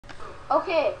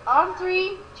Okay, on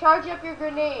three, charge up your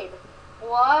grenade.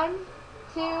 1,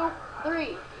 2,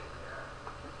 3.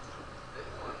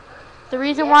 The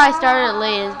reason why I started it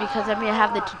late is because I'm going to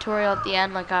have the tutorial at the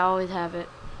end like I always have it.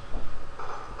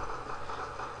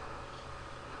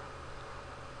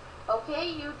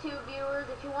 Okay, YouTube viewers,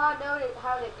 if you want to know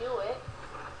how to do it,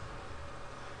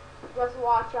 just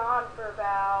watch on for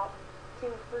about 2,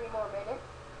 3 more minutes.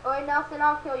 Oh wait, Nelson,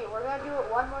 I'll kill you. We're going to do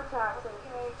it one more time. So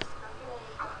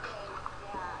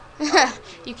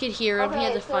You could hear him. He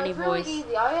has a funny it's really voice.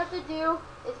 easy. All you have to do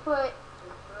is put,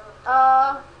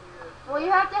 well, you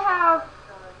have to have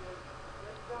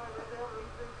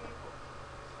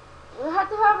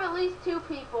at least 2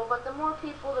 people, but the more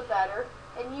people, the better.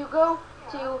 And you go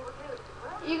to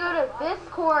this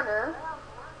corner.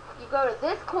 You go to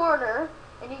this corner,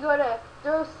 and you go to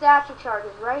throw statue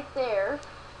charges right there.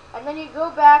 And then you go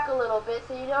back a little bit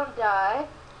so you don't die.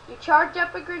 You charge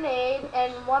up a grenade,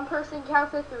 and one person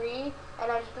counts to 3, and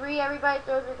then 3, everybody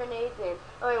throws their grenades in.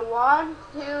 Okay, 1,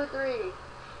 2, 3.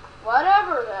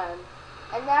 Whatever then.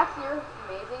 And that's your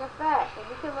amazing effect. And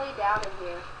you can lay down in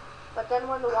here. But then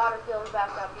when the water fills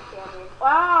back up, you can't leave.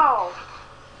 Wow!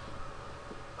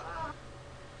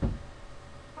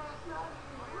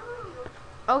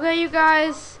 Okay, you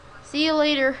guys. See you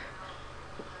later.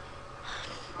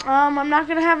 I'm not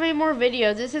going to have any more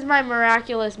videos. This is my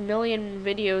miraculous million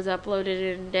videos uploaded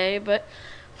in a day, but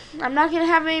I'm not going to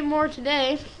have any more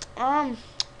today.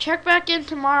 Check back in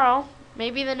tomorrow,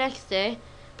 maybe the next day.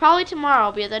 Probably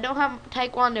tomorrow because I don't have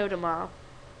Taekwondo tomorrow.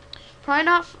 Probably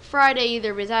not Friday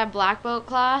either because I have black belt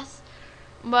class.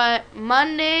 But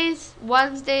Mondays,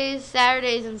 Wednesdays,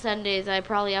 Saturdays, and Sundays I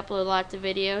probably upload lots of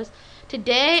videos.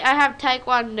 Today I have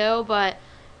Taekwondo, but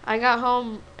I got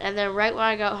home, and then right when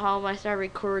I got home, I started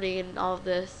recording and all of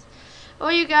this. Oh,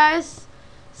 you guys,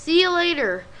 see you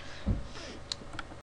later.